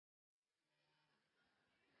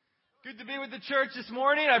Good to be with the church this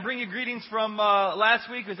morning. I bring you greetings from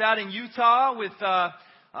last week. I was out in Utah with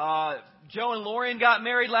Joe and Lauren got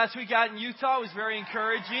married last week out in Utah. It was very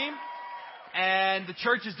encouraging. And the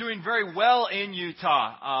church is doing very well in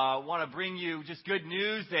Utah. I want to bring you just good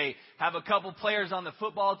news. They have a couple players on the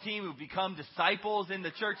football team who've become disciples in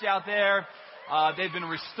the church out there. They've been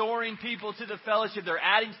restoring people to the fellowship. They're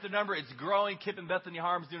adding to the number. It's growing. Kip and Bethany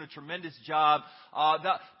Harm's doing a tremendous job.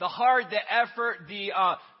 The heart, the effort,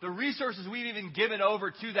 the resources we've even given over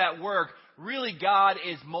to that work, really God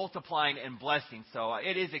is multiplying and blessing. So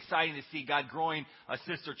it is exciting to see God growing a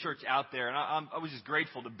sister church out there. And I was just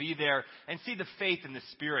grateful to be there and see the faith and the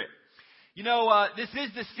spirit. You know, this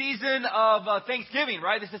is the season of Thanksgiving,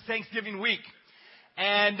 right? This is Thanksgiving week.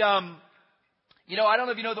 And you know, I don't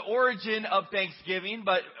know if you know the origin of Thanksgiving,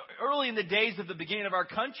 but early in the days of the beginning of our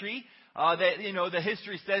country, the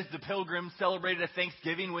history says the Pilgrims celebrated a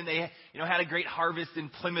Thanksgiving when they, had a great harvest in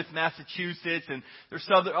Plymouth, Massachusetts. And there's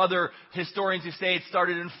other historians who say it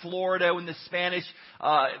started in Florida when the Spanish,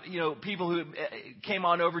 people who came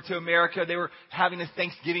on over to America, they were having a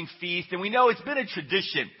Thanksgiving feast. And we know it's been a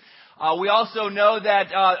tradition. We also know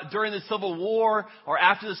that during the Civil War or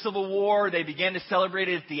after the Civil War, they began to celebrate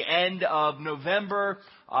it at the end of November.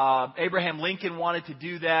 Abraham Lincoln wanted to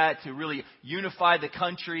do that to really unify the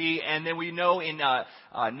country. And then we know in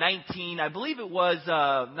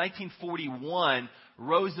 1941,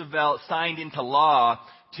 Roosevelt signed into law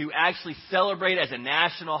to actually celebrate as a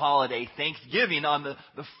national holiday Thanksgiving on the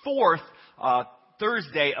fourth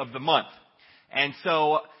Thursday of the month. And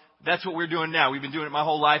so that's what we're doing now. We've been doing it my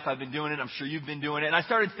whole life. I've been doing it. I'm sure you've been doing it. And I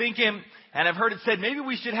started thinking, and I've heard it said, maybe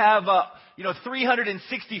we should have,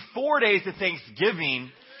 364 days of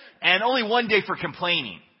Thanksgiving and only one day for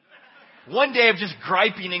complaining. One day of just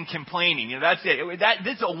griping and complaining. That's it.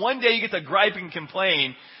 This is one day you get to gripe and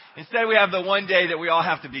complain. Instead, we have the one day that we all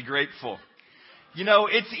have to be grateful.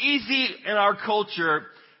 It's easy in our culture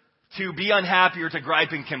to be unhappy or to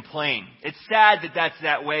gripe and complain. It's sad that that's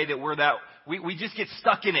that way, that we just get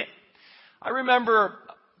stuck in it. I remember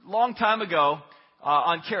a long time ago,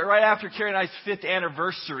 right after Carrie and I's 5th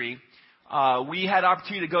anniversary, we had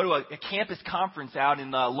opportunity to go to a campus conference out in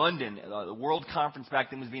London. The World Conference back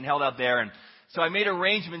then was being held out there. And so I made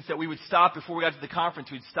arrangements that we would stop before we got to the conference.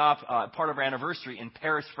 We'd stop part of our anniversary in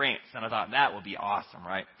Paris, France. And I thought, that would be awesome,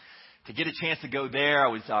 right? To get a chance to go there. I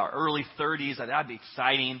was early 30s. I thought that'd be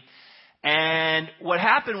exciting. And what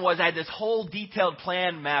happened was I had this whole detailed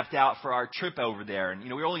plan mapped out for our trip over there. And,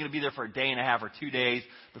 we were only going to be there for a day and a half or 2 days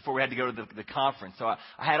before we had to go to the conference. So I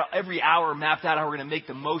had every hour mapped out how we're going to make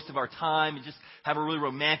the most of our time and just have a really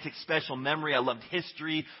romantic, special memory. I loved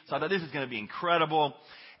history. So I thought this is going to be incredible.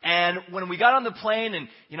 And when we got on the plane and,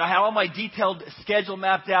 I had all my detailed schedule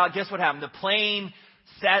mapped out, guess what happened? The plane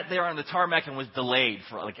sat there on the tarmac and was delayed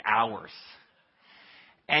for like hours.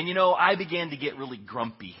 And, I began to get really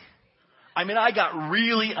grumpy. I got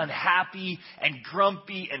really unhappy and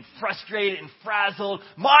grumpy and frustrated and frazzled.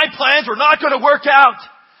 My plans were not going to work out.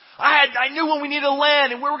 I knew when we needed to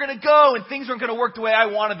land and where we were going to go, and things weren't going to work the way I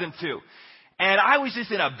wanted them to. And I was just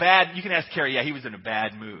in you can ask Carrie, he was in a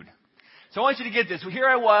bad mood. So I want you to get this. Well, here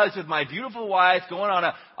I was with my beautiful wife going on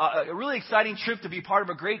a really exciting trip to be part of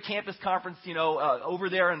a great campus conference, over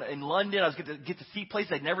there in London. I was going to get to see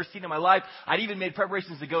places I'd never seen in my life. I'd even made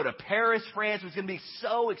preparations to go to Paris, France. It was going to be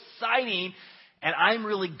so exciting. And I'm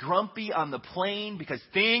really grumpy on the plane because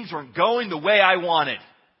things weren't going the way I wanted.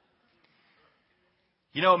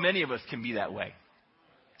 Many of us can be that way.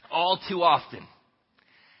 All too often.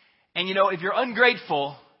 And if you're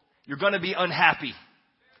ungrateful, you're going to be unhappy.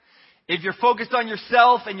 If you're focused on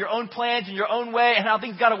yourself and your own plans and your own way and how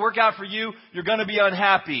things got to work out for you, you're going to be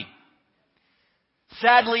unhappy.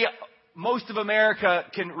 Sadly, most of America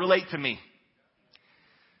can relate to me.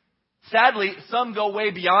 Sadly, some go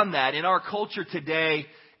way beyond that. In our culture today,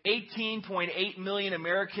 18.8 million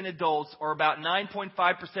American adults, or about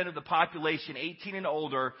 9.5% of the population, 18 and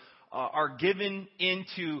older, are given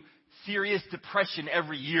into serious depression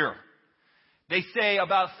every year. They say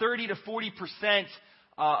about 30 to 40%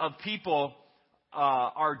 of people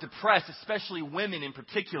are depressed, especially women in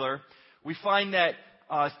particular. We find that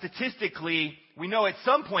statistically, we know at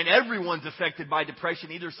some point everyone's affected by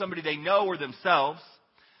depression, either somebody they know or themselves.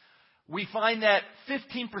 We find that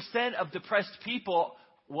 15% of depressed people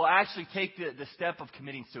will actually take the step of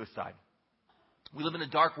committing suicide. We live in a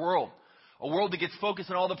dark world, a world that gets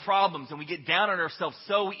focused on all the problems, and we get down on ourselves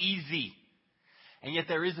so easy. And yet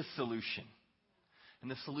there is a solution,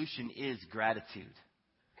 and the solution is gratitude.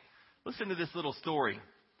 Listen to this little story.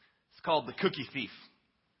 It's called The Cookie Thief.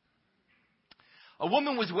 A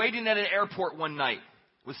woman was waiting at an airport one night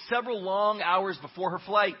with several long hours before her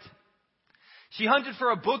flight. She hunted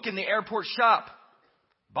for a book in the airport shop,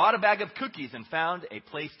 bought a bag of cookies, and found a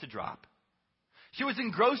place to drop. She was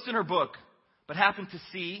engrossed in her book, but happened to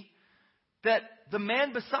see that the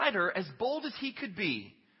man beside her, as bold as he could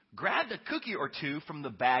be, grabbed a cookie or two from the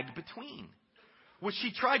bag between, which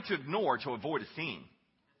she tried to ignore to avoid a scene.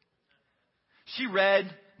 She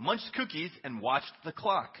read, munched cookies, and watched the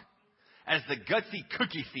clock as the gutsy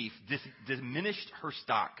cookie thief diminished her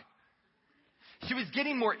stock. She was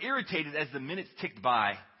getting more irritated as the minutes ticked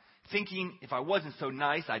by, thinking, if I wasn't so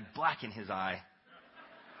nice, I'd blacken his eye.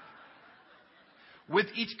 With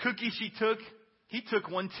each cookie she took, he took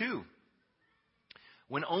one too.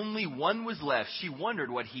 When only one was left, she wondered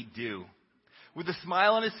what he'd do. With a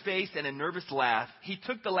smile on his face and a nervous laugh, he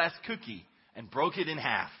took the last cookie and broke it in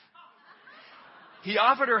half. He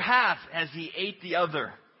offered her half as he ate the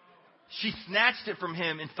other. She snatched it from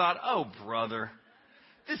him and thought, oh, brother,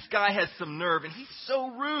 this guy has some nerve and he's so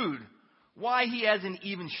rude. Why, he hasn't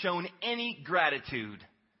even shown any gratitude.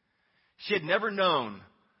 She had never known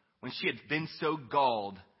when she had been so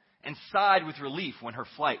galled, and sighed with relief when her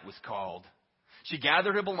flight was called. She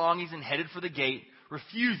gathered her belongings and headed for the gate,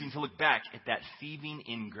 refusing to look back at that thieving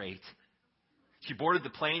ingrate. She boarded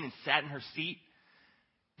the plane and sat in her seat,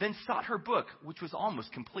 then sought her book, which was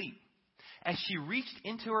almost complete. As she reached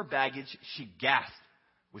into her baggage, she gasped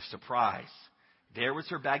with surprise. There was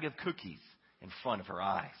her bag of cookies in front of her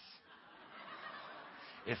eyes.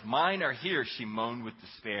 If mine are here, she moaned with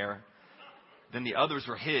despair, then the others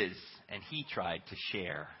were his, and he tried to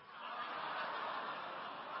share.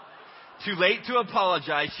 Too late to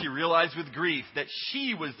apologize, she realized with grief that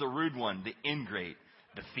she was the rude one, the ingrate,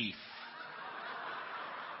 the thief.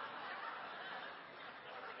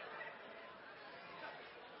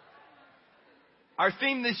 Our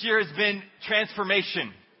theme this year has been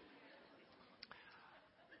transformation.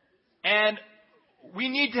 And we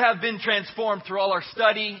need to have been transformed through all our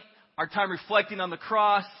study, our time reflecting on the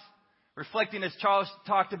cross, reflecting, as Charles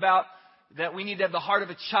talked about, that we need to have the heart of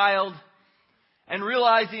a child, and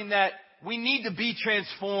realizing that we need to be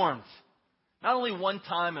transformed. Not only one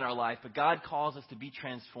time in our life, but God calls us to be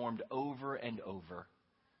transformed over and over.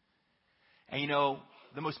 And you know,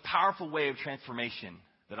 the most powerful way of transformation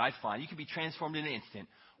that I find, you can be transformed in an instant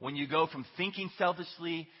when you go from thinking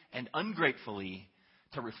selfishly and ungratefully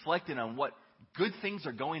to reflecting on what good things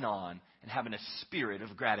are going on and having a spirit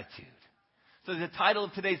of gratitude. So the title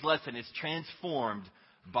of today's lesson is Transformed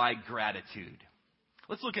by Gratitude.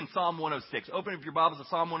 Let's look in Psalm 106. Open up your Bibles to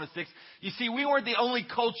Psalm 106. You see, we weren't the only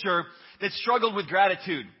culture that struggled with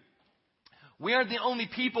gratitude. We aren't the only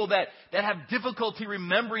people that have difficulty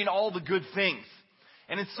remembering all the good things.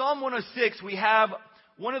 And in Psalm 106, we have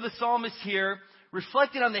one of the psalmists here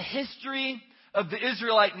reflecting on the history of the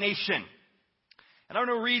Israelite nation. And I'm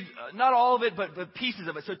going to read not all of it, but pieces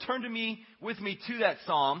of it. So turn with me to that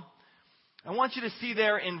psalm. I want you to see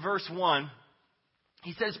there in verse 1.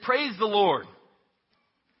 He says, praise the Lord.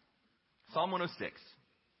 Psalm 106.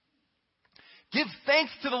 Give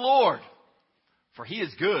thanks to the Lord, for he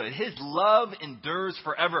is good. His love endures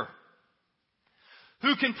forever.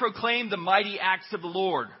 Who can proclaim the mighty acts of the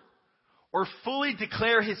Lord, or fully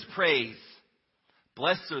declare his praise?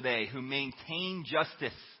 Blessed are they who maintain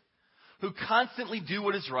justice, who constantly do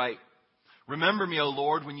what is right. Remember me, O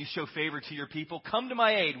Lord, when you show favor to your people. Come to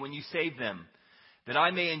my aid when you save them, that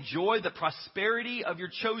I may enjoy the prosperity of your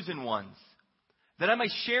chosen ones, that I may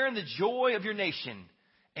share in the joy of your nation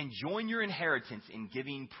and join your inheritance in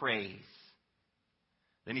giving praise.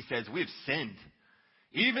 Then he says, we have sinned,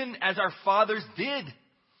 even as our fathers did.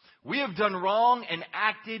 We have done wrong and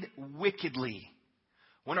acted wickedly.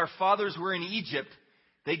 When our fathers were in Egypt,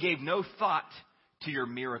 they gave no thought to your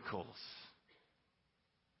miracles.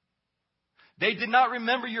 They did not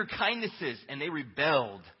remember your kindnesses, and they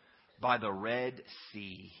rebelled by the Red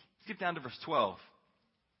Sea. Skip down to verse 12.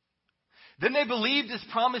 Then they believed his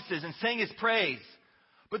promises and sang his praise,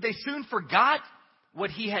 but they soon forgot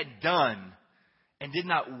what he had done and did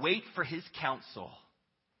not wait for his counsel.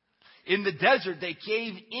 In the desert, they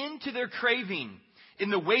gave in to their craving. In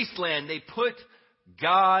the wasteland, they put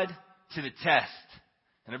God to the test.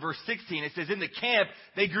 And in verse 16, it says, in the camp,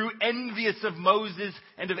 they grew envious of Moses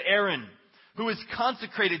and of Aaron, who was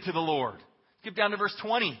consecrated to the Lord. Skip down to verse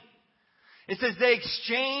 20. It says, they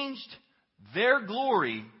exchanged their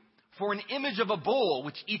glory for an image of a bull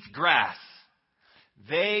which eats grass.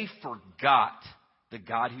 They forgot the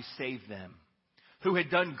God who saved them, who had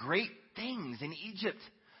done great things in Egypt,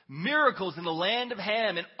 miracles in the land of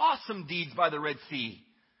Ham, and awesome deeds by the Red Sea.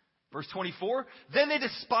 Verse 24, then they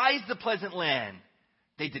despised the pleasant land.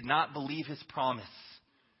 They did not believe his promise.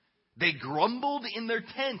 They grumbled in their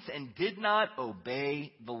tents and did not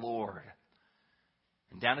obey the Lord.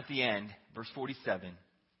 And down at the end, verse 47,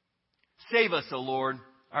 save us, O Lord,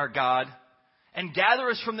 our God, and gather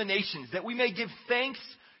us from the nations, that we may give thanks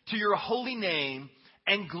to your holy name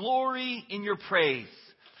and glory in your praise.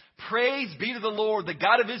 Praise be to the Lord, the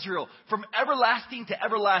God of Israel, from everlasting to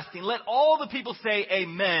everlasting. Let all the people say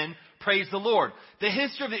amen. Praise the Lord. The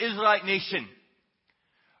history of the Israelite nation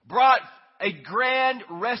brought a grand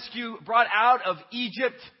rescue, brought out of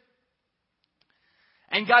Egypt.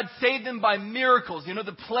 And God saved them by miracles.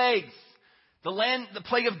 The plagues. The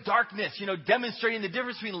plague of darkness, demonstrating the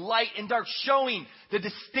difference between light and dark, showing the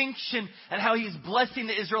distinction and how He's blessing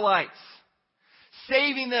the Israelites.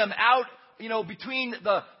 Saving them out, between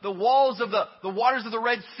the walls of the waters of the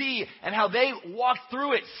Red Sea, and how they walked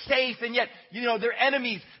through it safe, and yet, their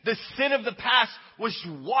enemies, the sin of the past was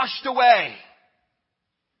washed away.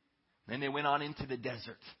 Then they went on into the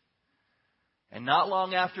desert. And not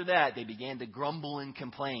long after that, they began to grumble and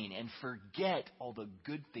complain and forget all the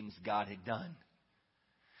good things God had done.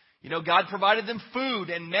 God provided them food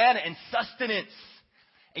and manna and sustenance.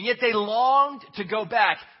 And yet they longed to go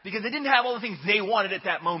back because they didn't have all the things they wanted at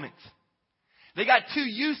that moment. They got too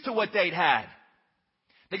used to what they'd had.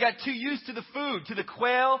 They got too used to the food, to the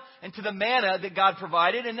quail and to the manna that God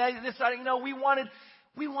provided. And they decided, we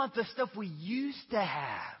want the stuff we used to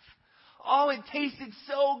have. Oh, it tasted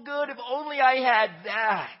so good. If only I had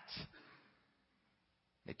that.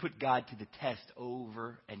 They put God to the test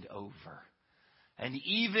over and over. And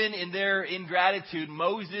even in their ingratitude,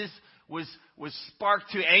 Moses was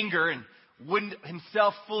sparked to anger and wouldn't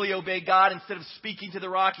himself fully obey God. Instead of speaking to the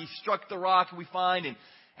rock, he struck the rock, we find.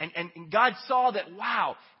 And God saw that,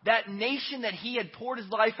 wow, that nation that he had poured his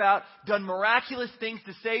life out, done miraculous things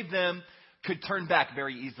to save them, could turn back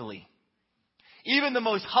very easily. Even the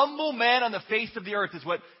most humble man on the face of the earth is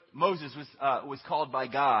what Moses was called by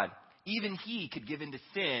God. Even he could give into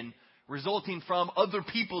sin, resulting from other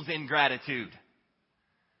people's ingratitude.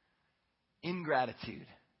 Ingratitude.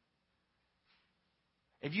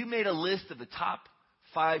 If you made a list of the top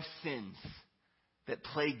 5 sins that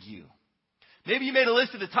plague you, maybe you made a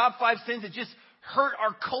list of the top 5 sins that just hurt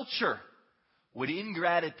our culture, would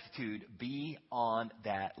ingratitude be on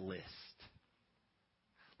that list?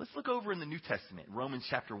 Let's look over in the New Testament, Romans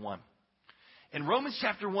chapter 1. In Romans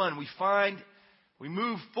chapter 1, we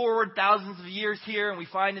move forward thousands of years here, and we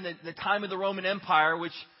find in the time of the Roman Empire,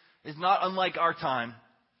 which is not unlike our time,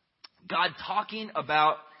 God talking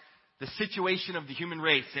about the situation of the human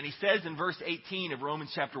race. And he says in verse 18 of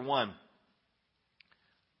Romans chapter 1,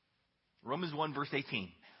 Romans 1 verse 18,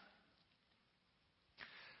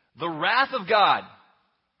 the wrath of God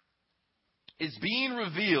is being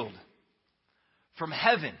revealed from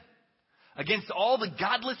heaven against all the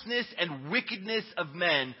godlessness and wickedness of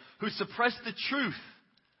men who suppress the truth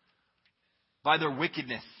by their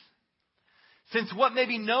wickedness. Since what may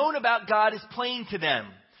be known about God is plain to them,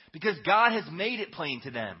 because God has made it plain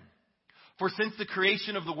to them. For since the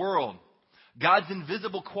creation of the world, God's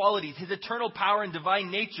invisible qualities, His eternal power and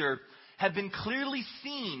divine nature have been clearly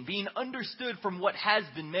seen, being understood from what has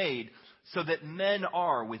been made, so that men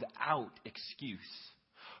are without excuse.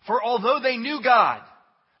 For although they knew God,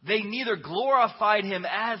 they neither glorified Him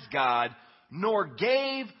as God, nor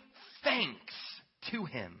gave thanks to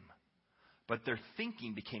Him. But their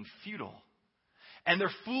thinking became futile, and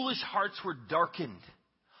their foolish hearts were darkened.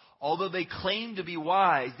 Although they claimed to be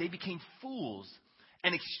wise, they became fools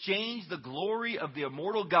and exchanged the glory of the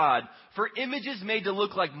immortal God for images made to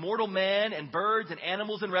look like mortal man and birds and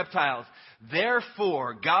animals and reptiles.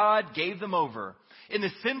 Therefore, God gave them over in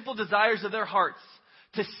the sinful desires of their hearts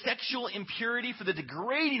to sexual impurity for the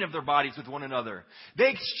degrading of their bodies with one another. They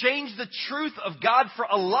exchanged the truth of God for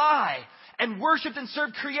a lie and worshipped and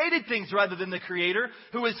served created things rather than the Creator,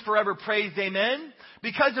 who is forever praised. Amen.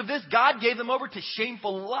 Because of this, God gave them over to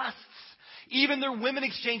shameful lusts. Even their women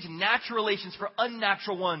exchanged natural relations for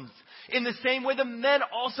unnatural ones. In the same way, the men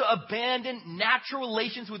also abandoned natural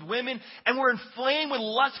relations with women and were inflamed with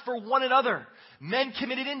lust for one another. Men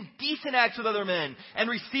committed indecent acts with other men and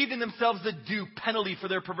received in themselves the due penalty for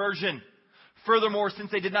their perversion. Furthermore, since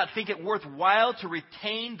they did not think it worthwhile to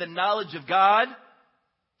retain the knowledge of God,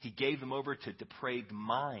 He gave them over to depraved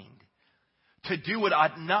mind, to do what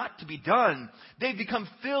ought not to be done. They've become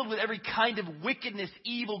filled with every kind of wickedness,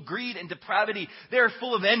 evil, greed, and depravity. They are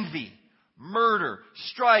full of envy, murder,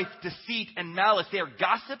 strife, deceit, and malice. They are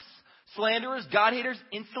gossips, slanderers, God-haters,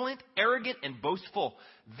 insolent, arrogant, and boastful.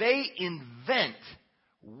 They invent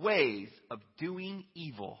ways of doing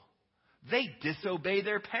evil. They disobey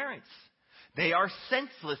their parents. They are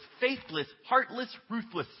senseless, faithless, heartless,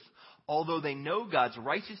 ruthless. Although they know God's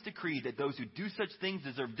righteous decree that those who do such things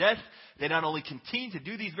deserve death, they not only continue to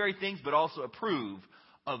do these very things, but also approve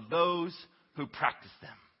of those who practice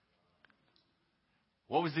them.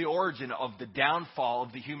 What was the origin of the downfall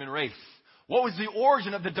of the human race? What was the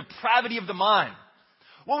origin of the depravity of the mind?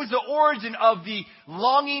 What was the origin of the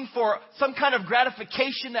longing for some kind of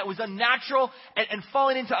gratification that was unnatural and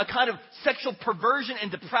falling into a kind of sexual perversion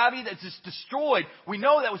and depravity that's just destroyed? We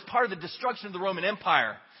know that was part of the destruction of the Roman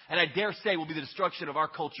Empire. And I dare say will be the destruction of our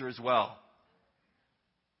culture as well.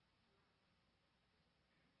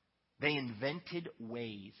 They invented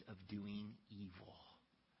ways of doing evil,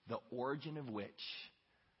 the origin of which,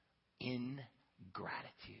 ingratitude.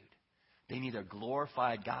 They neither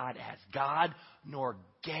glorified God as God nor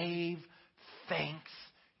gave thanks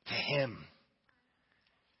to Him.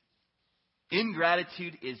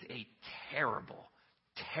 Ingratitude is a terrible,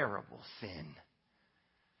 terrible sin.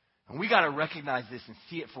 And we got to recognize this and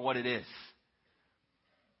see it for what it is.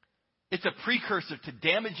 It's a precursor to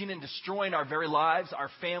damaging and destroying our very lives, our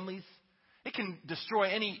families. It can destroy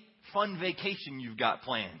any fun vacation you've got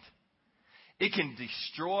planned. It can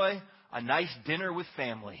destroy a nice dinner with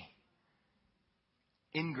family.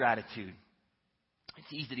 Ingratitude.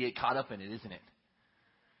 It's easy to get caught up in it, isn't it?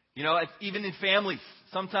 You know, even in families,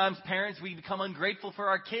 sometimes parents, we become ungrateful for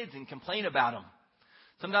our kids and complain about them.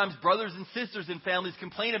 Sometimes brothers and sisters in families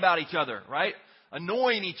complain about each other, right?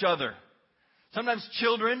 Annoying each other. Sometimes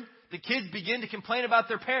children, the kids begin to complain about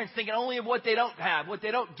their parents, thinking only of what they don't have, what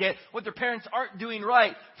they don't get, what their parents aren't doing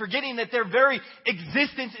right, forgetting that their very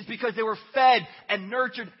existence is because they were fed and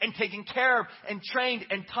nurtured and taken care of and trained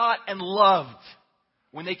and taught and loved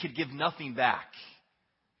when they could give nothing back.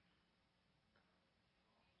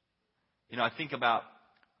 You know, I think about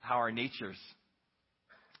how our natures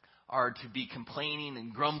are to be complaining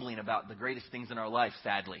and grumbling about the greatest things in our life,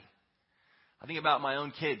 sadly. I think about my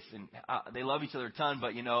own kids, and they love each other a ton,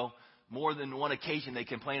 but, you know, more than one occasion they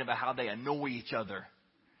complain about how they annoy each other.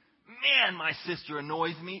 Man, my sister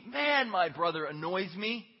annoys me. Man, my brother annoys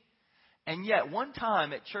me. And yet, one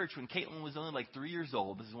time at church when Caitlin was only like 3 years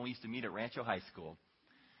old, this is when we used to meet at Rancho High School,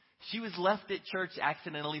 she was left at church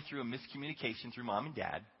accidentally through a miscommunication through mom and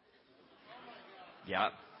dad. Yeah.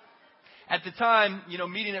 At the time, you know,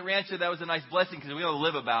 meeting at Rancho, that was a nice blessing because we only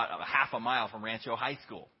live about a half a mile from Rancho High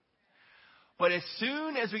School. But as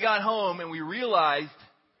soon as we got home and we realized,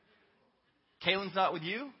 Caitlin's not with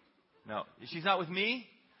you? No. She's not with me?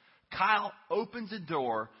 Kyle opens the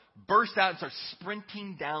door, bursts out and starts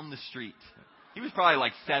sprinting down the street. He was probably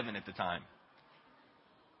like 7 at the time.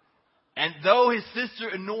 And though his sister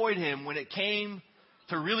annoyed him when it came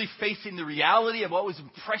to really facing the reality of what was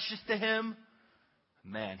precious to him,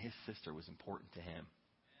 man, his sister was important to him.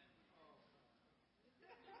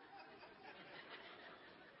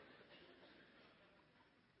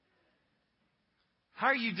 How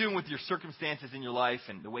are you doing with your circumstances in your life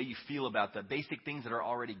and the way you feel about the basic things that are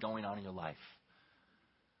already going on in your life?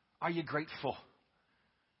 Are you grateful?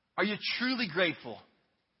 Are you truly grateful?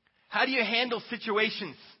 How do you handle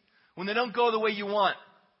situations when they don't go the way you want?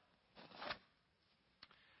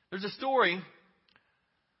 There's a story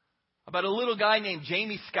about a little guy named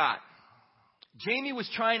Jamie Scott. Jamie was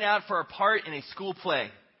trying out for a part in a school play.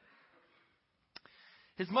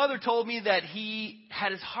 His mother told me that he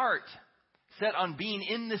had his heart set on being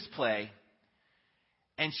in this play,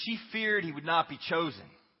 and she feared he would not be chosen.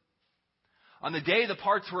 On the day the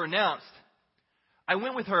parts were announced, I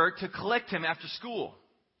went with her to collect him after school.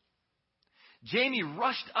 Jamie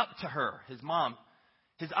rushed up to her, his mom,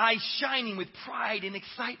 his eyes shining with pride and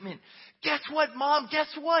excitement. "Guess what, Mom?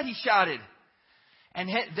 Guess what?" he shouted. And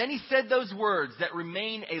then he said those words that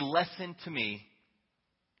remain a lesson to me.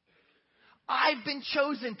 "I've been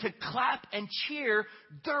chosen to clap and cheer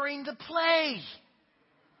during the play."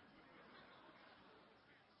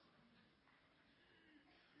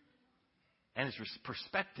 And his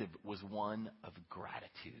perspective was one of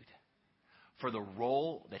gratitude for the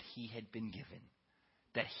role that he had been given,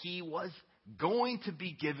 that he was going to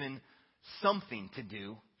be given something to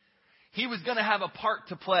do. He was going to have a part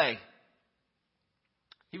to play.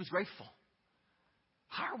 He was grateful.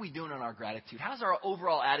 How are we doing on our gratitude? How's our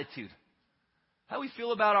overall attitude? How do we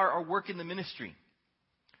feel about our work in the ministry?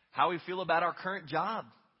 How we feel about our current job?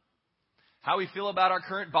 How we feel about our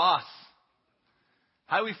current boss?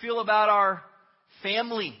 How we feel about our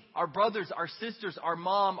family, our brothers, our sisters, our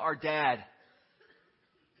mom, our dad?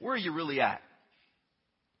 Where are you really at?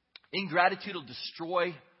 Ingratitude will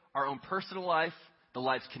destroy our own personal life, the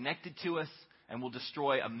lives connected to us, and will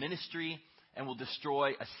destroy a ministry, and will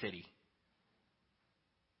destroy a city.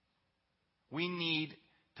 We need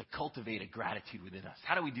to cultivate a gratitude within us.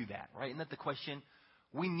 How do we do that, right? Isn't that the question?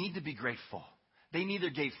 We need to be grateful. They neither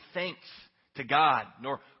gave thanks to God,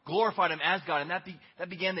 nor glorified him as God. And that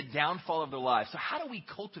began the downfall of their lives. So how do we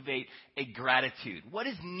cultivate a gratitude? What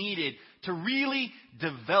is needed to really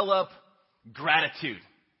develop gratitude?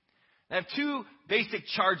 I have two basic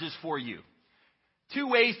charges for you. Two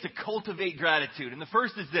ways to cultivate gratitude. And the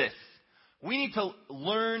first is this. We need to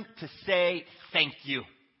learn to say thank you.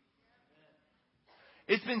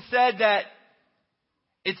 It's been said that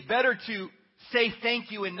it's better to say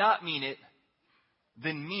thank you and not mean it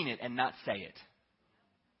than mean it and not say it.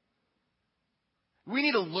 We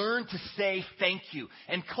need to learn to say thank you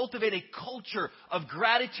and cultivate a culture of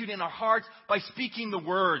gratitude in our hearts by speaking the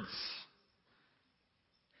words.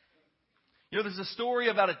 You know, there's a story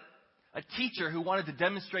about a teacher who wanted to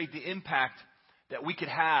demonstrate the impact that we could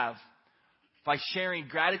have by sharing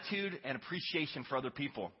gratitude and appreciation for other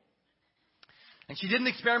people. And she did an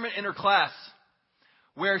experiment in her class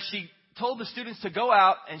where she told the students to go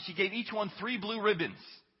out and she gave each one 3 blue ribbons.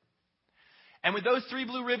 And with those 3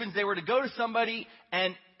 blue ribbons, they were to go to somebody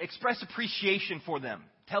and express appreciation for them.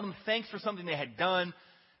 Tell them thanks for something they had done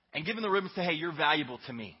and give them the ribbon and say, hey, you're valuable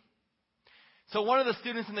to me. So one of the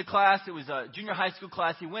students in the class, it was a junior high school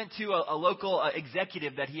class, he went to a local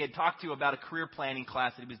executive that he had talked to about a career planning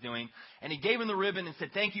class that he was doing. And he gave him the ribbon and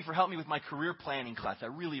said, thank you for helping me with my career planning class. I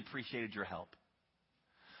really appreciated your help.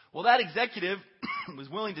 Well, that executive was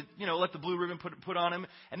willing to, let the blue ribbon put on him.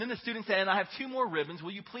 And then the student said, and I have 2 more ribbons.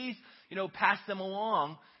 Will you please, pass them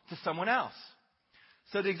along to someone else?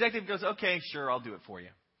 So the executive goes, okay, sure, I'll do it for you.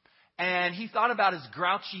 And he thought about his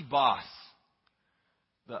grouchy boss,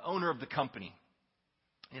 the owner of the company.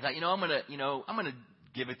 He thought, I'm going to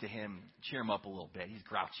give it to him, cheer him up a little bit. He's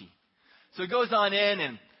grouchy. So he goes on in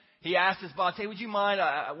and he asked his boss, hey, would you mind,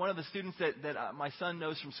 one of the students that my son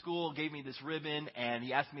knows from school gave me this ribbon, and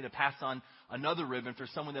he asked me to pass on another ribbon for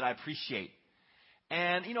someone that I appreciate.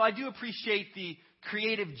 And, I do appreciate the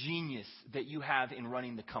creative genius that you have in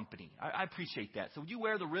running the company. I appreciate that. So would you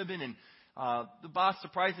wear the ribbon? And the boss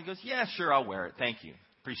surprisingly goes, yeah, sure, I'll wear it. Thank you.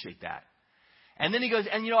 Appreciate that. And then he goes,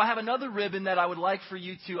 and I have another ribbon that I would like for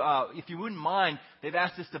you to, if you wouldn't mind, they've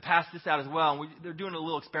asked us to pass this out as well. And they're doing a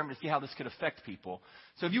little experiment to see how this could affect people.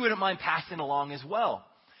 So if you wouldn't mind passing along as well.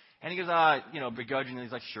 And he goes, begrudgingly,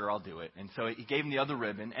 he's like, sure, I'll do it. And so he gave him the other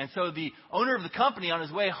ribbon. And so the owner of the company on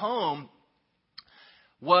his way home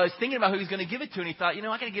was thinking about who he was going to give it to. And he thought, I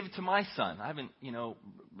got to give it to my son. I haven't,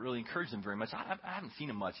 really encouraged him very much. I haven't seen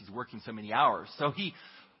him much. He's working so many hours. So he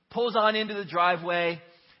pulls on into the driveway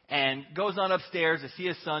and goes on upstairs to see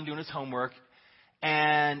his son doing his homework.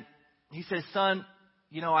 And he says, son,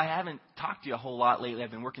 I haven't talked to you a whole lot lately.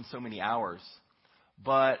 I've been working so many hours.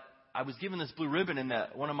 But I was given this blue ribbon, and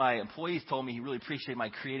one of my employees told me he really appreciated my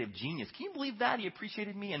creative genius. Can you believe that? He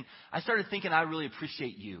appreciated me. And I started thinking, I really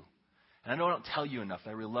appreciate you. And I know I don't tell you enough.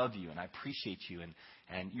 I really love you, and I appreciate you.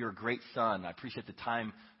 And you're a great son. I appreciate the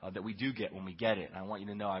time that we do get when we get it. And I want you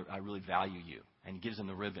to know I really value you. And he gives him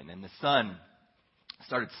the ribbon. And the son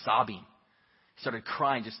started sobbing. He started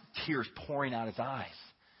crying, just tears pouring out his eyes.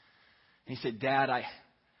 And he said, Dad, I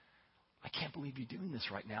can't believe you're doing this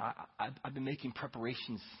right now. I've been making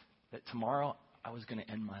preparations that tomorrow I was going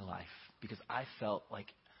to end my life because I felt like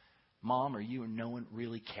Mom or you or no one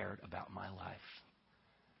really cared about my life.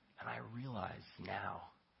 And I realize now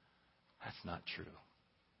that's not true.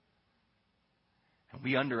 And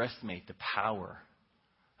we underestimate the power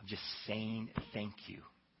of just saying thank you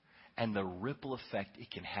and the ripple effect it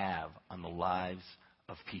can have on the lives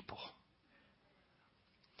of people.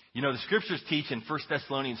 The scriptures teach in 1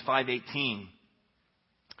 Thessalonians 5:18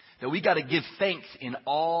 that we got to give thanks in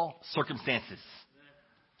all circumstances.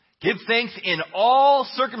 Give thanks in all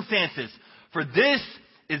circumstances, for this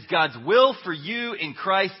is God's will for you in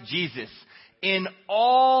Christ Jesus. In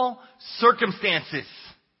all circumstances.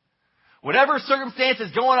 Whatever circumstance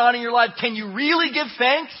is going on in your life, can you really give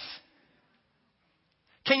thanks?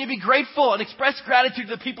 Can you be grateful and express gratitude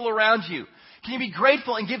to the people around you? Can you be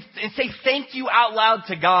grateful and say thank you out loud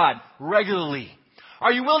to God regularly?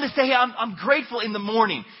 Are you willing to say, hey, I'm grateful in the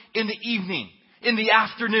morning, in the evening, in the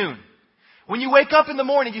afternoon? When you wake up in the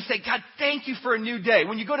morning, you say, God, thank you for a new day.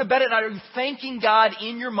 When you go to bed at night, are you thanking God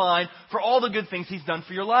in your mind for all the good things He's done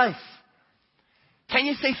for your life? Can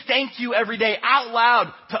you say thank you every day out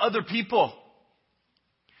loud to other people?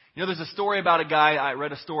 There's a story about a guy, I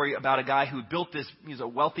read a story about a guy who built this, he's a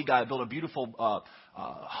wealthy guy, built a beautiful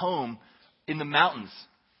home in the mountains.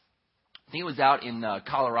 I think it was out in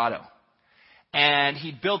Colorado. And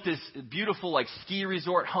he built this beautiful ski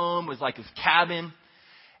resort home. It was like his cabin.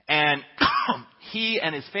 And he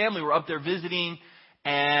and his family were up there visiting.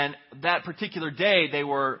 And that particular day,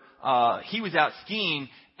 he was out skiing.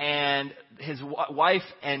 And his wife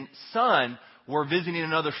and son were visiting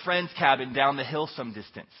another friend's cabin down the hill some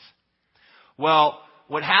distance. Well,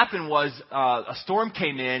 what happened was a storm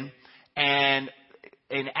came in and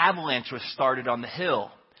an avalanche was started on the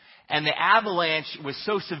hill. And the avalanche was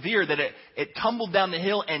so severe that it tumbled down the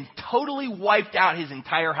hill and totally wiped out his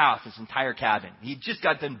entire house, his entire cabin. He just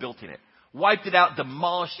got done building it. Wiped it out,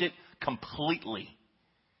 demolished it completely.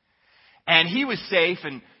 And he was safe,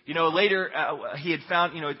 and later he had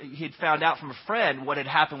found out from a friend what had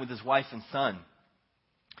happened with his wife and son.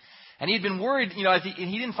 And he had been worried, and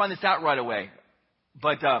he didn't find this out right away.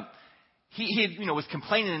 But he was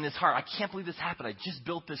complaining in his heart, I can't believe this happened. I just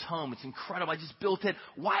built this home. It's incredible. I just built it.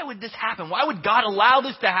 Why would this happen? Why would God allow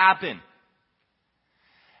this to happen?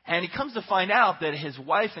 And he comes to find out that his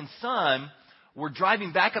wife and son were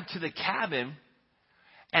driving back up to the cabin.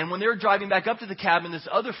 And when they were driving back up to the cabin, this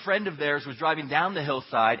other friend of theirs was driving down the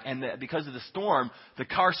hillside. And because of the storm, the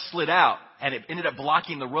car slid out. And it ended up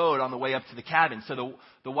blocking the road on the way up to the cabin. So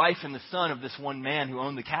the wife and the son of this one man who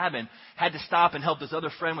owned the cabin had to stop and help this other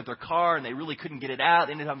friend with their car. And they really couldn't get it out.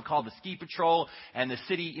 They ended up having to call the ski patrol and the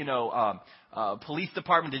city, police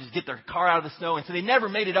department to just get their car out of the snow. And so they never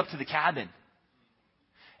made it up to the cabin.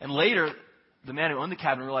 And later, the man who owned the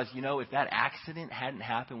cabin realized, if that accident hadn't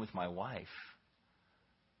happened with my wife,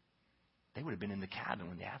 they would have been in the cabin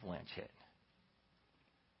when the avalanche hit.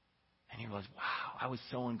 And he realized, wow, I was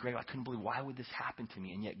so ungrateful. I couldn't believe, why would this happen to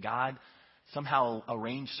me? And yet God somehow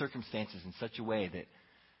arranged circumstances in such a way that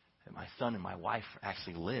my son and my wife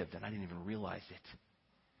actually lived, and I didn't even realize it.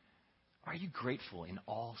 Are you grateful in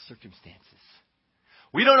all circumstances?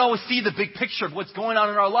 We don't always see the big picture of what's going on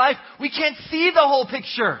in our life. We can't see the whole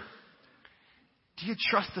picture. Do you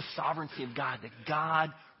trust the sovereignty of God, that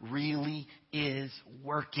God really is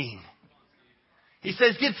working? He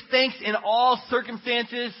says, give thanks in all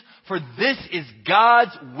circumstances, for this is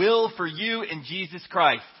God's will for you in Jesus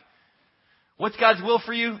Christ. What's God's will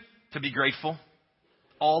for you? To be grateful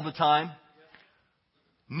all the time.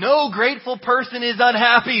 No grateful person is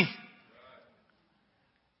unhappy.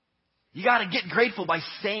 You got to get grateful by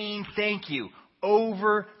saying thank you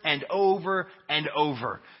over and over and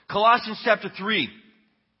over. Colossians chapter 3.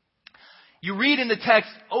 You read in the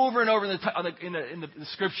text over and over in the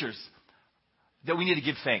scriptures that we need to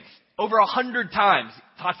give thanks. Over 100 times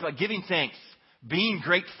it talks about giving thanks, being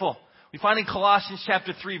grateful. We find in Colossians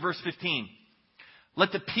chapter 3 verse 15.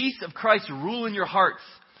 Let the peace of Christ rule in your hearts.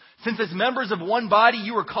 Since as members of one body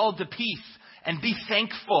you are called to peace, and be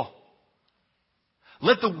thankful.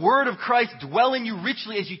 Let the word of Christ dwell in you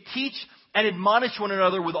richly as you teach and admonish one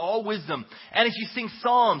another with all wisdom, and as you sing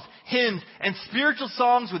psalms, hymns, and spiritual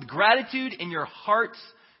songs with gratitude in your hearts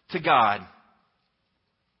to God.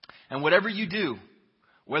 And whatever you do,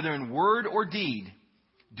 whether in word or deed,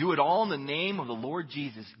 do it all in the name of the Lord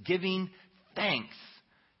Jesus, giving thanks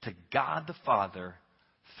to God the Father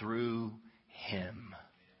through Him.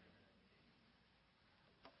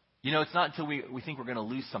 It's not until we think we're going to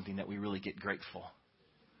lose something that we really get grateful.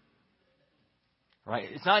 Right?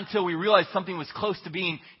 It's not until we realize something was close to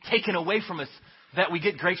being taken away from us that we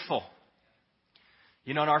get grateful.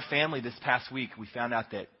 In our family this past week, we found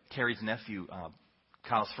out that Terry's nephew,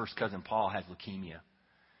 Kyle's first cousin Paul, has leukemia.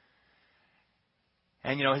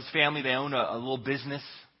 And, his family, they own a little business.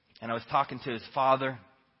 And I was talking to his father,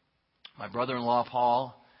 my brother-in-law,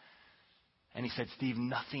 Paul. And he said, Steve,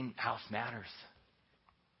 nothing else matters.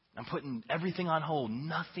 I'm putting everything on hold.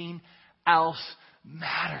 Nothing else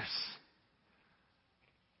matters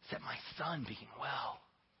except my son being well.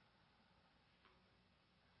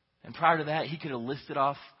 And prior to that, he could have listed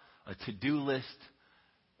off a to-do list,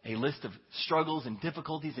 a list of struggles and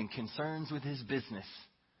difficulties and concerns with his business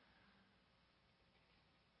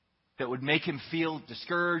that would make him feel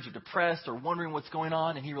discouraged or depressed or wondering what's going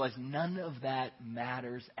on. And he realized none of that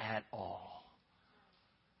matters at all.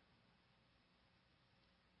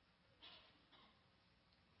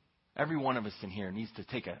 Every one of us in here needs to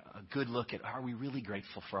take a good look at, are we really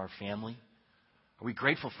grateful for our family? Are we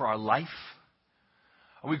grateful for our life?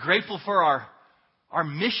 Are we grateful for our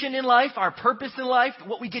mission in life, our purpose in life,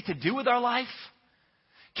 what we get to do with our life?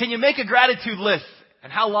 Can you make a gratitude list?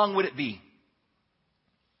 And how long would it be?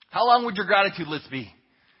 How long would your gratitude list be?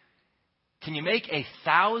 Can you make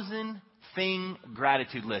 1,000-thing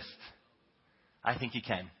gratitude list? I think you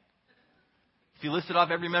can. If you listed off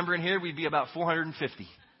every member in here, we'd be about 450.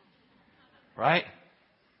 Right?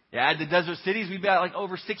 Yeah, add the desert cities, we'd be at like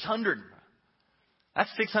over 600. That's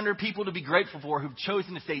 600 people to be grateful for who've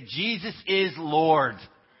chosen to say, Jesus is Lord.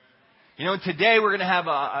 Today we're going to have,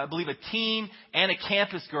 I believe, a teen and a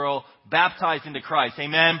campus girl baptized into Christ.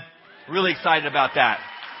 Amen? Really excited about that.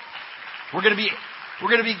 We're going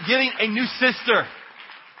to be getting a new sister.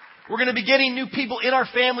 We're going to be getting new people in our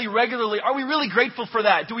family regularly. Are we really grateful for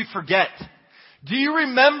that? Do we forget? Do you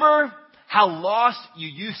remember how lost you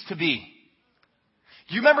used to be?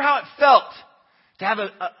 Do you remember how it felt to have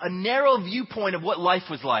a narrow viewpoint of what life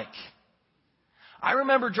was like? I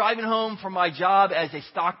remember driving home from my job as a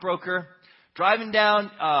stockbroker, driving down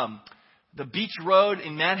the beach road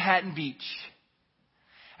in Manhattan Beach.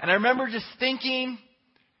 And I remember just thinking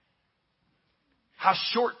how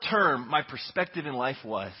short-term my perspective in life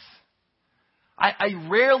was. I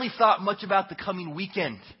rarely thought much about the coming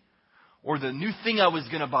weekend, or the new thing I was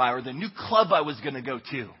going to buy, or the new club I was going to go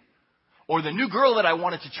to, or the new girl that I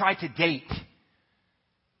wanted to try to date.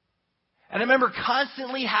 And I remember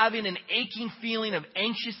constantly having an aching feeling of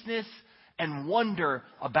anxiousness and wonder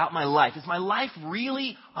about my life. Is my life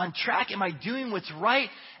really on track? Am I doing what's right?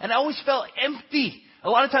 And I always felt empty. A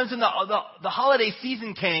lot of times when the holiday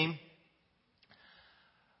season came,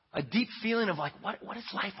 a deep feeling of like, what is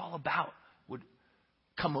life all about would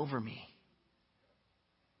come over me.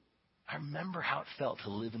 I remember how it felt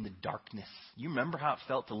to live in the darkness. You remember how it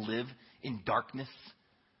felt to live in darkness?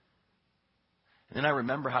 And then I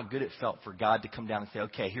remember how good it felt for God to come down and say,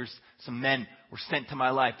 okay, here's some men were sent to my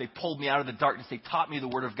life. They pulled me out of the darkness. They taught me the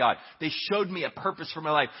Word of God. They showed me a purpose for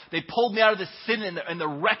my life. They pulled me out of the sin and the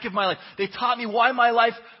wreck of my life. They taught me why my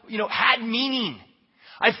life, had meaning.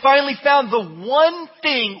 I finally found the one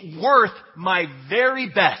thing worth my very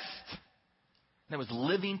best. And that was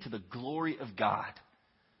living to the glory of God.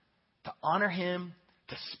 To honor Him,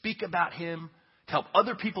 to speak about Him, to help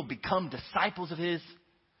other people become disciples of His.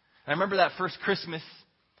 I remember that first Christmas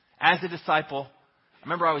as a disciple. I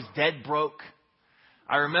remember I was dead broke.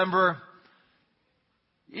 I remember,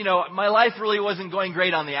 my life really wasn't going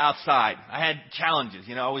great on the outside. I had challenges.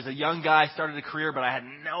 I was a young guy, started a career, but I had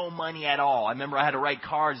no money at all. I remember I had to write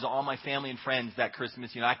cards to all my family and friends that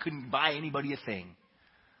Christmas. I couldn't buy anybody a thing.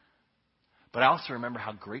 But I also remember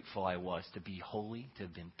how grateful I was to be holy, to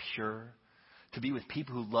have been pure, to be with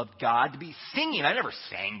people who loved God, to be singing. I never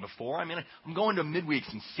sang before. I'm going to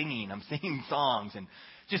midweeks and singing. I'm singing songs and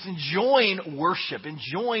just enjoying worship,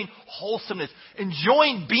 enjoying wholesomeness,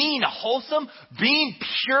 enjoying being wholesome, being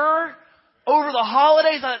pure over the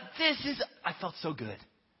holidays. I felt so good.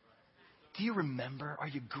 Do you remember? Are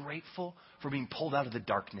you grateful for being pulled out of the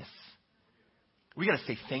darkness? We got to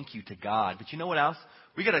say thank you to God. But you know what else?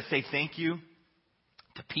 We got to say thank you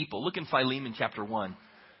to people. Look in Philemon chapter 1,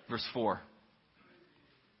 verse 4.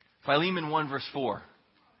 Philemon 1, verse 4.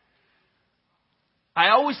 I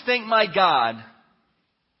always thank my God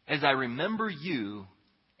as I remember you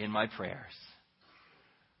in my prayers.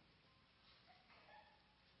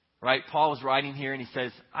 Right? Paul was writing here and he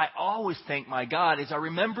says, I always thank my God as I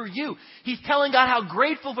remember you. He's telling God how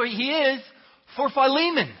grateful he is for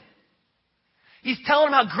Philemon. He's telling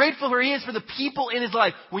him how grateful he is for the people in his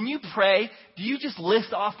life. When you pray, do you just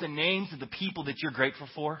list off the names of the people that you're grateful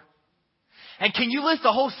for? And can you list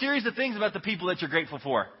a whole series of things about the people that you're grateful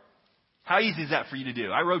for? How easy is that for you to do?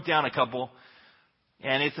 I wrote down a couple,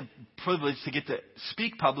 and it's a privilege to get to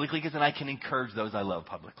speak publicly because then I can encourage those I love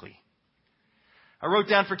publicly. I wrote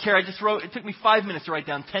down for Carrie, it took me 5 minutes to write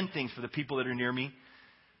down 10 things for the people that are near me.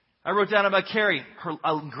 I wrote down about Carrie.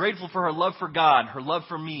 I'm grateful for her love for God, her love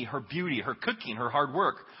for me, her beauty, her cooking, her hard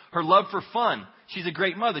work, her love for fun. She's a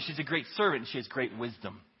great mother. She's a great servant. And she has great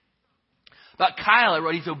wisdom. About Kyle, I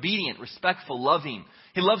wrote he's obedient, respectful, loving.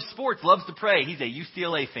 He loves sports, loves to pray. He's a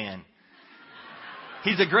UCLA fan.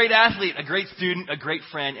 He's a great athlete, a great student, a great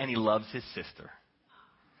friend, and he loves his sister.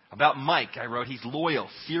 About Mike, I wrote he's loyal,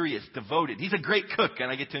 serious, devoted. He's a great cook,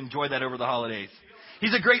 and I get to enjoy that over the holidays.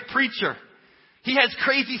 He's a great preacher. He has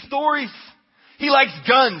crazy stories. He likes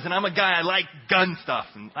guns, and I'm a guy, I like gun stuff,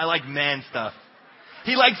 and I like man stuff.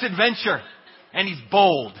 He likes adventure, and he's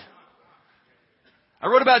bold. I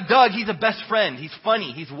wrote about Doug. He's a best friend. He's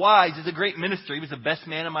funny. He's wise. He's a great minister. He was the best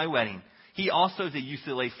man at my wedding. He also is a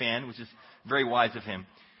UCLA fan, which is very wise of him.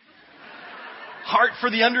 Heart for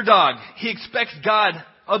the underdog. He expects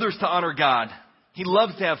others to honor God. He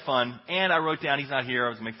loves to have fun. And I wrote down, he's not here. I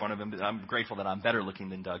was going to make fun of him, but I'm grateful that I'm better looking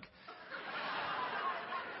than Doug.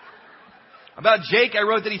 About Jake, I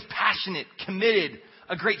wrote that he's passionate, committed,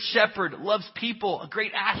 a great shepherd, loves people, a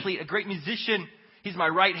great athlete, a great musician. He's my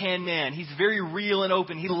right-hand man. He's very real and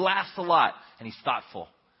open. He laughs a lot, and he's thoughtful.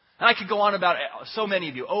 And I could go on about so many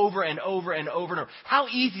of you over and over and over and over. How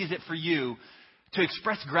easy is it for you to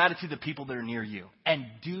express gratitude to people that are near you? And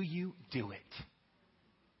do you do it?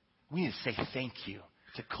 We need to say thank you,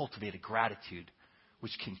 to cultivate a gratitude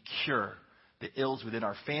which can cure the ills within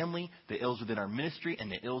our family, the ills within our ministry,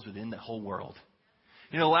 and the ills within the whole world.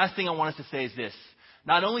 The last thing I want us to say is this.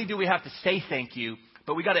 Not only do we have to say thank you,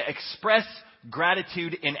 but we got to express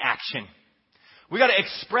gratitude in action. We got to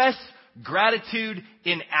express gratitude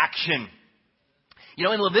in action. You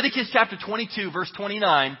know, in Leviticus chapter 22, verse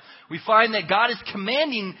 29, we find that God is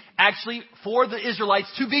commanding actually for the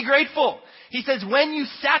Israelites to be grateful. He says, when you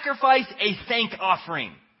sacrifice a thank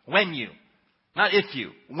offering, when you, not if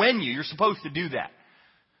you, when you're supposed to do that.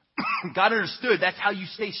 God understood that's how you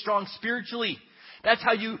stay strong spiritually. That's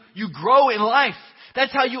how you grow in life.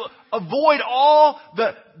 That's how you avoid all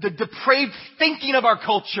the depraved thinking of our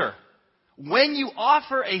culture. When you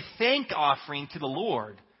offer a thank offering to the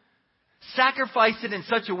Lord, sacrifice it in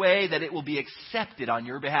such a way that it will be accepted on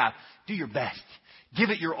your behalf. Do your best. Give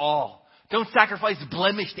it your all. Don't sacrifice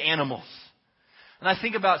blemished animals. And I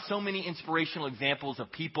think about so many inspirational examples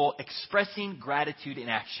of people expressing gratitude in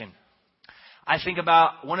action. I think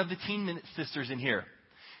about one of the teen sisters in here.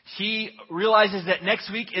 She realizes that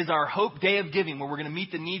next week is our Hope Day of Giving, where we're going to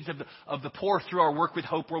meet the needs of the poor through our work with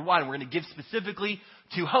Hope Worldwide. And we're going to give specifically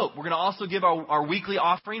to Hope. We're going to also give our weekly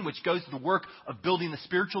offering, which goes to the work of building the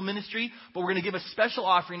spiritual ministry. But we're going to give a special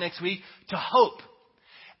offering next week to Hope.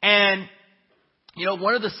 And, you know,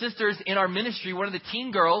 one of the sisters in our ministry, one of the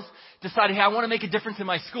teen girls, decided, hey, I want to make a difference in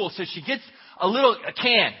my school. So she gets a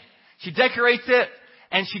can. She decorates it.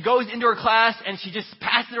 And she goes into her class and she just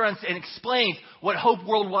passes it around and explains what Hope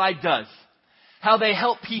Worldwide does. How they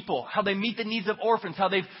help people, how they meet the needs of orphans, how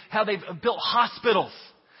they've built hospitals,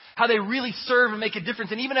 how they really serve and make a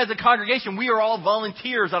difference. And even as a congregation, we are all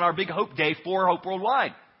volunteers on our big Hope Day for Hope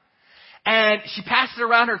Worldwide. And she passed it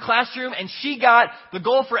around her classroom, and she got the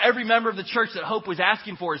goal for every member of the church that Hope was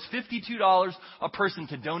asking for is $52 a person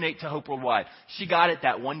to donate to Hope Worldwide. She got it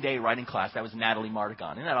that one day right in class. That was Natalie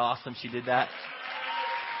Mardigan. Isn't that awesome? She did that.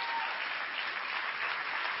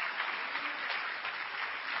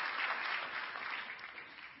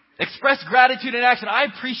 Express gratitude in action. I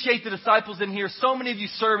appreciate the disciples in here. So many of you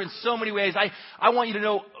serve in so many ways. I want you to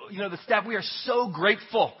know, the staff, we are so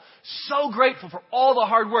grateful for all the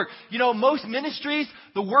hard work. You know, most ministries,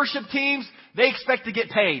 the worship teams, they expect to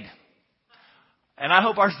get paid. And I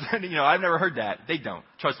hope ours, I've never heard that. They don't.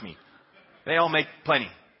 Trust me. They all make plenty.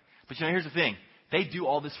 But here's the thing. They do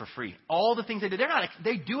all this for free. All the things they do,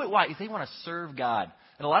 they do it why? Because they want to serve God.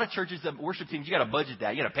 And a lot of churches, the worship teams, you got to budget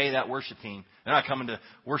that. You got to pay that worship team. They're not coming to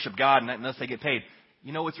worship God unless they get paid.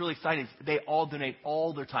 You know what's really exciting is they all donate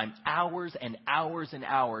all their time, hours and hours and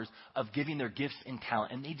hours of giving their gifts and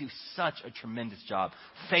talent. And they do such a tremendous job.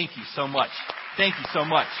 Thank you so much. Thank you so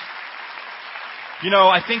much.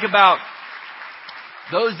 I think about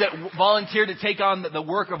those that volunteer to take on the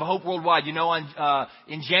work of Hope Worldwide.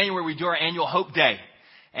 In January we do our annual Hope Day.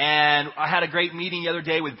 And I had a great meeting the other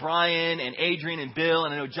day with Brian and Adrian and Bill.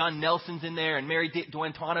 And I know John Nelson's in there. And Mary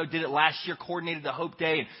Duantano did it last year, coordinated the Hope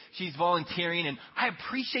Day. And she's volunteering. And I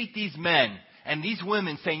appreciate these men and these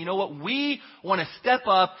women saying, you know what? We want to step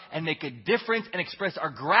up and make a difference and express our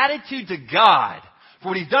gratitude to God for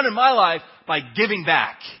what He's done in my life by giving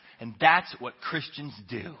back. And that's what Christians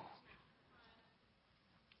do.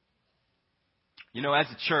 As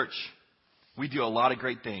a church, we do a lot of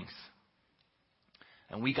great things.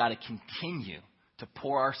 And we got to continue to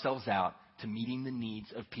pour ourselves out to meeting the needs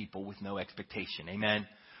of people with no expectation. Amen.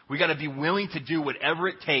 We got to be willing to do whatever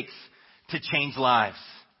it takes to change lives.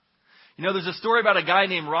 There's a story about a guy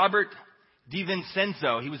named Robert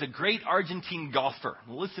DiVincenzo. He was a great Argentine golfer.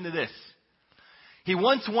 Listen to this. He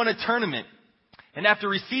once won a tournament. And after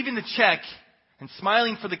receiving the check and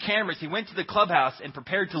smiling for the cameras, he went to the clubhouse and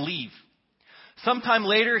prepared to leave. Sometime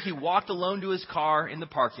later, he walked alone to his car in the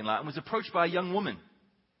parking lot and was approached by a young woman.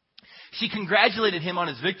 She congratulated him on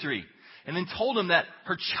his victory and then told him that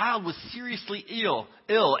her child was seriously ill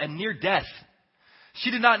and near death.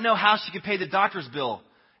 She did not know how she could pay the doctor's bill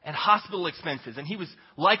and hospital expenses, and he was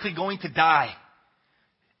likely going to die.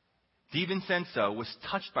 DiVincenzo was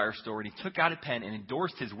touched by her story, and he took out a pen and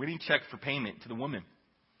endorsed his winning check for payment to the woman.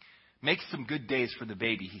 Make some good days for the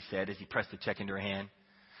baby, he said as he pressed the check into her hand.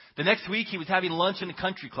 The next week, he was having lunch in a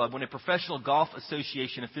country club when a professional golf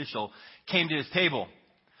association official came to his table.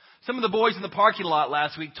 Some of the boys in the parking lot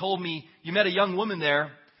last week told me you met a young woman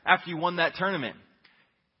there after you won that tournament.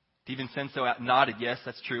 DiVincenzo nodded. Yes,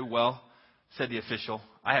 that's true. Well, said the official,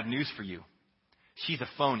 I have news for you. She's a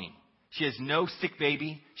phony. She has no sick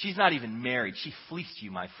baby. She's not even married. She fleeced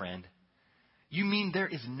you, my friend. You mean there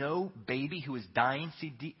is no baby who is dying,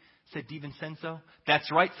 said DiVincenzo.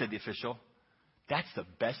 That's right, said the official. That's the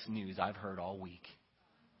best news I've heard all week.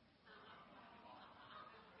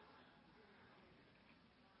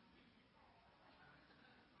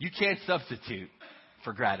 You can't substitute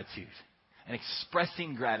for gratitude. And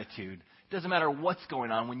expressing gratitude, it doesn't matter what's going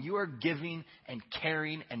on. When you are giving and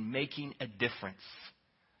caring and making a difference,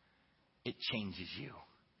 it changes you.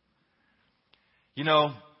 You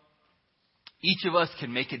know, each of us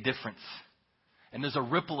can make a difference. And there's a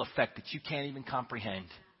ripple effect that you can't even comprehend.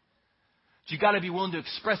 But you got to be willing to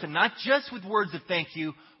express it, not just with words of thank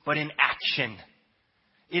you, but in action.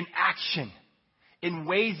 In action. In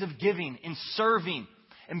ways of giving, in serving,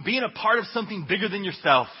 and being a part of something bigger than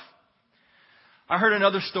yourself. I heard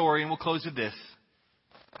another story, and we'll close with this.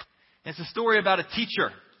 It's a story about a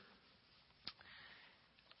teacher.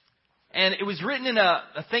 And it was written in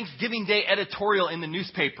a Thanksgiving Day editorial in the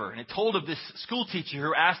newspaper. And it told of this school teacher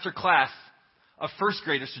who asked her class of first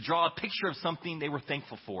graders to draw a picture of something they were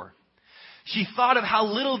thankful for. She thought of how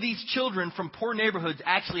little these children from poor neighborhoods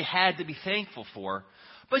actually had to be thankful for.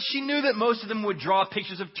 But she knew that most of them would draw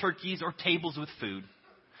pictures of turkeys or tables with food.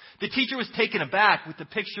 The teacher was taken aback with the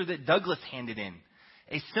picture that Douglas handed in.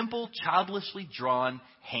 A simple, childishly drawn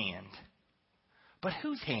hand. But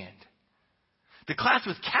whose hand? The class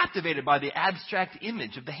was captivated by the abstract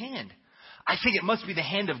image of the hand. I think it must be the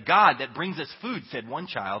hand of God that brings us food, said one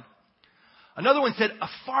child. Another one said, a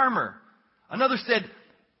farmer. Another said,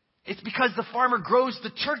 it's because the farmer grows the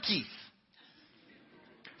turkeys.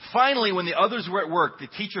 Finally, when the others were at work, the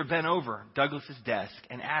teacher bent over Douglas's desk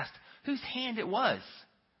and asked whose hand it was.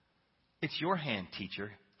 It's your hand,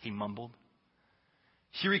 teacher, he mumbled.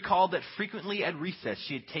 She recalled that frequently at recess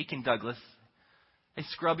she had taken Douglas, a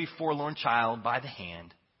scrubby, forlorn child, by the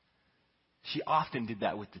hand. She often did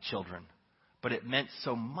that with the children, but it meant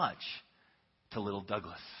so much to little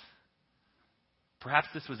Douglas. Perhaps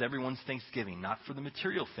this was everyone's Thanksgiving, not for the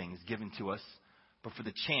material things given to us, but for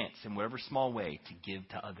the chance, in whatever small way, to give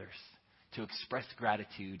to others, to express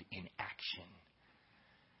gratitude in action.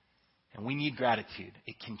 And we need gratitude.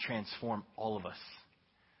 It can transform all of us.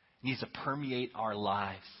 It needs to permeate our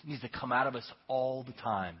lives. It needs to come out of us all the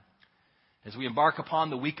time. As we embark upon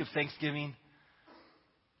the week of Thanksgiving,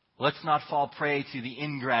 let's not fall prey to the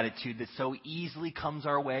ingratitude that so easily comes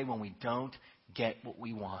our way when we don't get what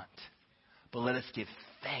we want. But let us give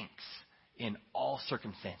thanks in all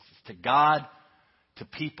circumstances, to God, to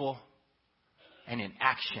people, and in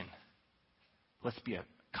action. Let's be a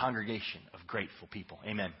congregation of grateful people.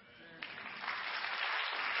 Amen.